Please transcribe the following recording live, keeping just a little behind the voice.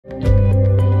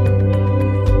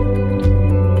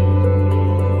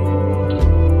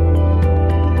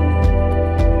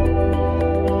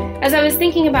As I was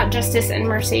thinking about justice and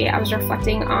mercy, I was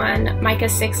reflecting on Micah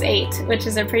 6:8, which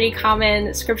is a pretty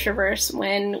common scripture verse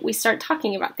when we start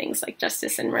talking about things like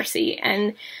justice and mercy.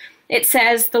 And it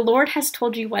says, "The Lord has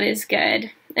told you what is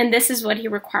good, and this is what he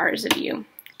requires of you,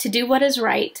 to do what is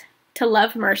right, to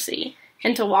love mercy,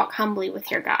 and to walk humbly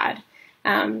with your God."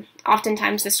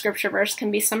 Oftentimes the scripture verse can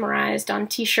be summarized on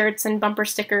t-shirts and bumper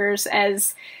stickers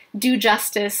as "do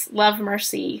justice, love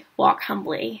mercy, walk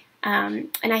humbly."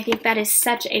 And I think that is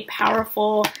such a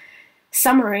powerful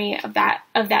summary of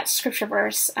that scripture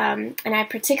verse. And I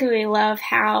particularly love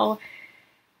how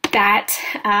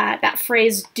that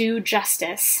phrase "do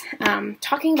justice,"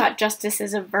 talking about justice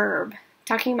as a verb,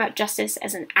 talking about justice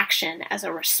as an action, as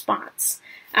a response.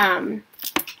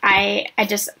 I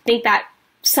just think that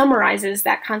summarizes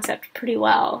that concept pretty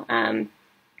well.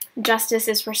 Justice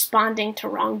is responding to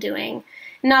wrongdoing,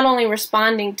 not only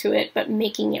responding to it, but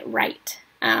making it right,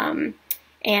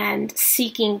 and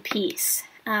seeking peace,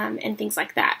 and things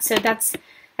like that. So that's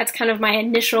kind of my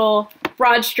initial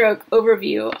broad stroke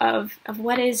overview of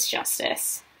what is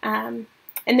justice. And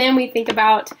then we think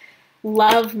about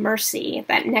love mercy,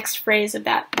 that next phrase of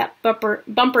that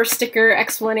bumper sticker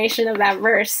explanation of that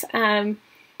verse.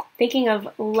 Thinking of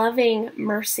loving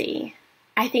mercy,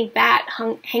 I think that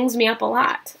hangs me up a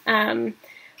lot.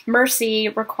 Mercy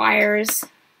requires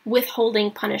withholding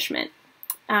punishment,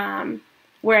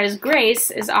 whereas grace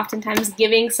is oftentimes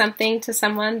giving something to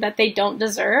someone that they don't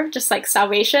deserve, just like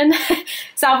salvation.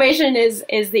 Salvation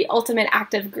is the ultimate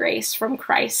act of grace from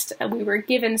Christ. We were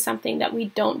given something that we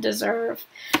don't deserve,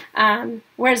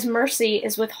 whereas mercy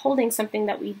is withholding something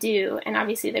that we do, and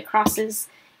obviously the cross is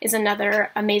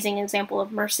another amazing example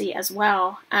of mercy as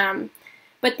well.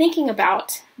 But thinking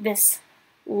about this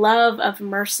love of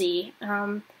mercy,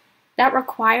 that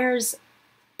requires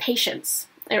patience.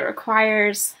 It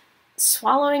requires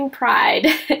swallowing pride.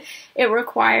 It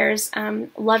requires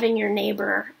loving your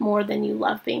neighbor more than you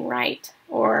love being right,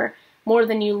 or more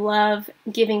than you love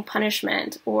giving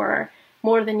punishment, or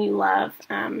more than you love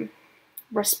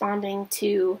responding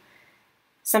to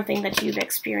something that you've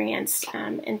experienced,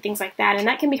 and things like that. And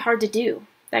that can be hard to do.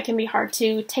 That can be hard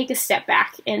to take a step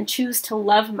back and choose to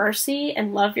love mercy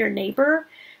and love your neighbor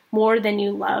more than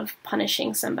you love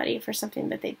punishing somebody for something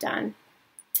that they've done.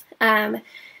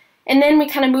 And then we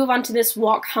kind of move on to this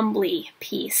walk humbly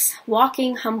piece,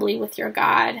 walking humbly with your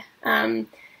God. And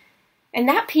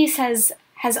that piece has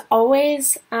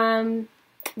always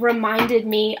reminded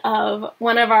me of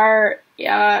one of our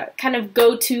kind of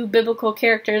go-to biblical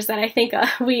characters that I think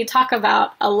we talk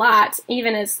about a lot,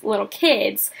 even as little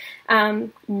kids,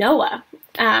 Noah.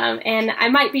 And I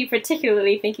might be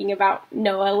particularly thinking about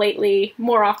Noah lately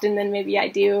more often than maybe I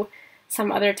do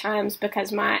some other times,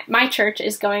 because my church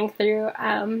is going through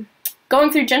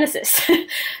Genesis.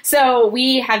 So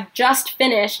we have just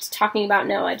finished talking about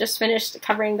Noah, just finished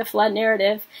covering the flood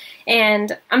narrative.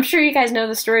 And I'm sure you guys know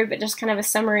the story, but just kind of a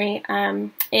summary.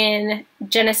 In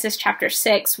Genesis chapter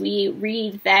 6, we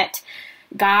read that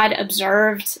God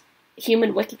observed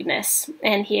human wickedness,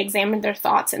 and he examined their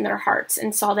thoughts and their hearts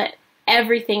and saw that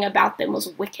everything about them was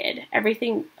wicked.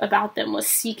 Everything about them was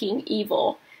seeking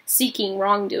evil, seeking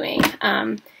wrongdoing.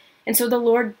 And so the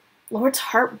Lord's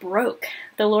heart broke.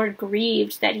 The Lord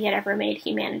grieved that he had ever made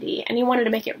humanity, and he wanted to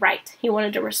make it right. He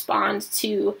wanted to respond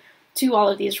to all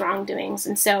of these wrongdoings.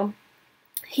 And so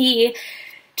he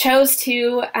chose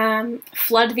to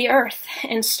flood the earth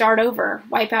and start over,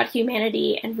 wipe out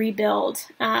humanity and rebuild.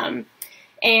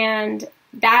 And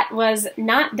that was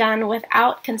not done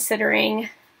without considering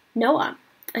Noah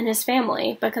and his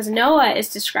family, because Noah is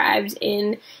described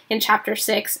in chapter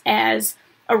 6 as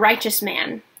a righteous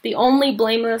man, the only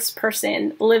blameless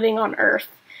person living on earth.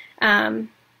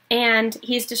 And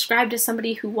he's described as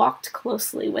somebody who walked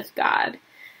closely with God.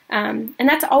 And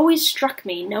that's always struck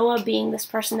me, Noah being this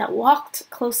person that walked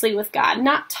closely with God,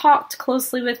 not talked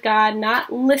closely with God,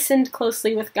 not listened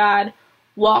closely with God,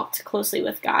 walked closely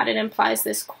with God. It implies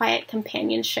this quiet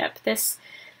companionship, this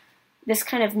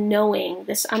kind of knowing,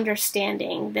 this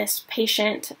understanding, this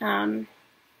patient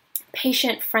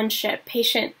friendship,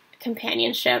 patient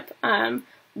companionship,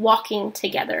 walking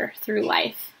together through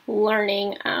life,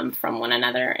 learning from one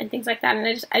another and things like that.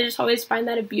 And I just always find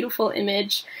that a beautiful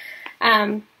image.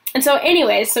 And so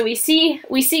anyways, so we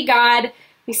see God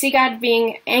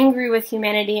being angry with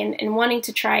humanity and wanting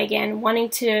to try again, wanting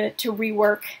to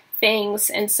rework things.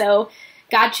 And so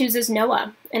God chooses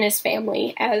Noah and his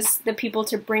family as the people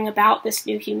to bring about this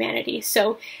new humanity.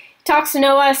 So he talks to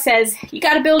Noah, says, "You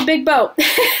got to build a big boat.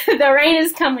 The rain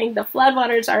is coming. The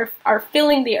floodwaters are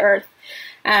filling the earth.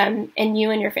 And you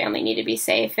and your family need to be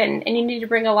safe, and you need to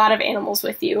bring a lot of animals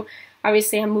with you.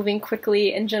 Obviously, I'm moving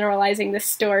quickly and generalizing this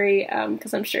story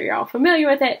because I'm sure you're all familiar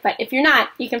with it. But if you're not,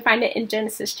 you can find it in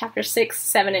Genesis chapter 6,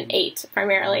 7, and 8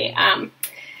 primarily.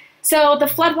 So the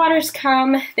floodwaters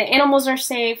come, the animals are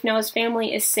safe, Noah's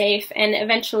family is safe, and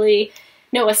eventually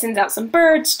Noah sends out some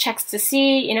birds, checks to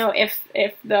see, if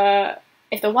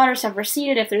the waters have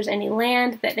receded, if there's any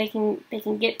land that they can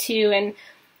get to. And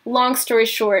long story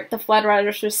short, the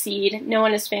floodwaters recede. Noah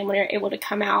and his family are able to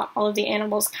come out. All of the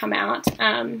animals come out,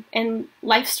 and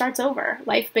life starts over.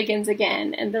 Life begins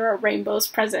again, and there are rainbows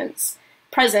present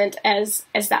as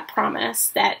that promise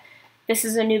that this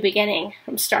is a new beginning.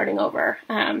 I'm starting over,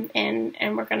 and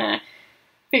we're gonna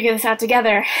figure this out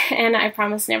together. And I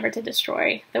promise never to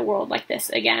destroy the world like this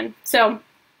again. So,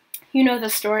 you know the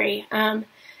story.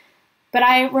 But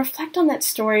I reflect on that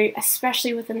story,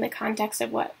 especially within the context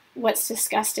of what's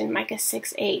discussed in Micah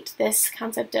 6:8, this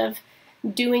concept of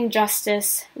doing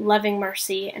justice, loving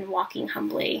mercy, and walking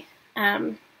humbly.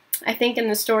 I think in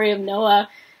the story of Noah,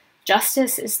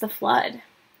 justice is the flood.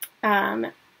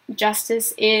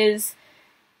 Justice is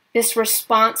this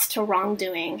response to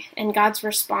wrongdoing, and God's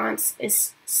response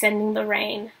is sending the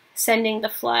rain, sending the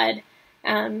flood,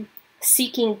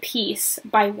 seeking peace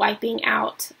by wiping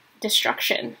out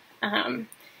destruction,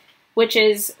 which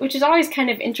is always kind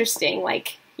of interesting.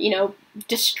 Like,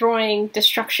 destroying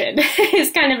destruction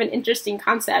is kind of an interesting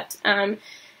concept,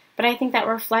 but I think that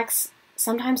reflects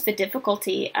sometimes the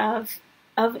difficulty of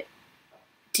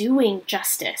doing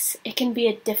justice. It can be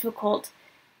a difficult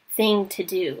thing to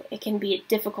do. It can be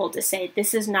difficult to say,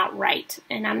 this is not right,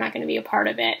 and I'm not going to be a part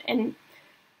of it. And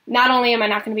not only am I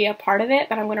not going to be a part of it,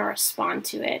 but I'm going to respond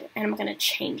to it, and I'm going to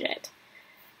change it.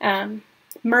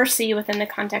 Mercy, within the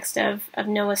context of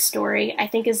Noah's story, I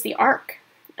think is the ark.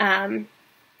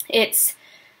 It's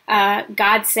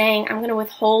God saying, I'm going to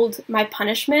withhold my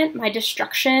punishment, my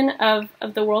destruction of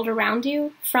the world around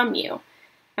you from you.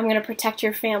 I'm going to protect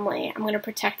your family. I'm going to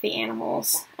protect the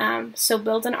animals. So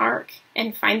build an ark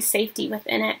and find safety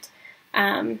within it.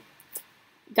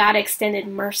 God extended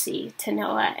mercy to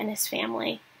Noah and his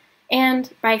family, and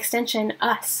by extension,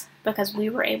 us, because we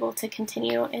were able to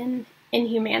continue in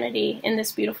humanity in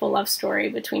this beautiful love story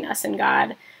between us and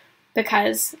God,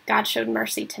 because God showed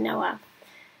mercy to Noah.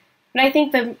 But I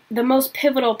think the most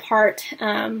pivotal part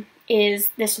is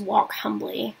this walk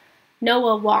humbly.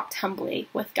 Noah walked humbly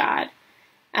with God.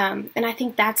 And I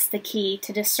think that's the key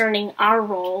to discerning our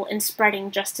role in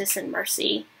spreading justice and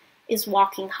mercy, is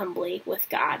walking humbly with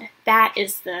God. That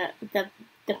is the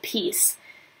piece.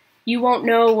 You won't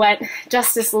know what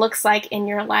justice looks like in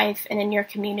your life and in your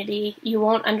community. You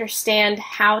won't understand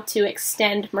how to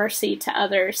extend mercy to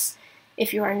others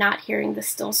if you are not hearing the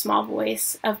still small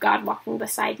voice of God walking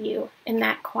beside you in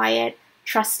that quiet,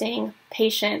 trusting,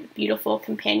 patient, beautiful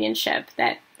companionship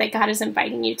that God is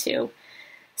inviting you to.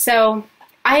 So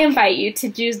I invite you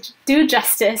to do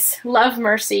justice, love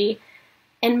mercy,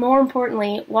 and more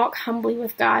importantly, walk humbly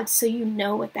with God so you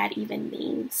know what that even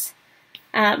means.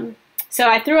 So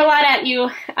I threw a lot at you.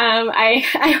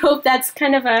 I hope that's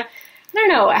kind of a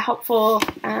helpful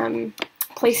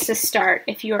place to start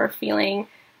if you are feeling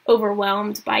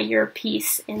overwhelmed by your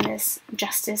piece in this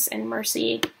justice and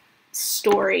mercy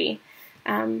story.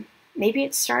 Maybe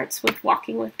it starts with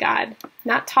walking with God,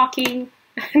 not talking,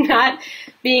 not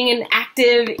being an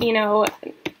active,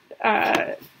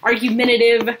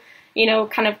 argumentative,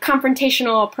 kind of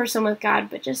confrontational person with God,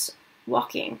 but just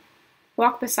walking.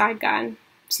 Walk beside God.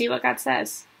 See what God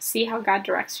says. See how God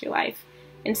directs your life,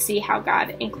 and see how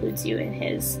God includes you in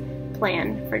his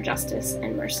plan for justice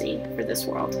and mercy for this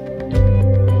world.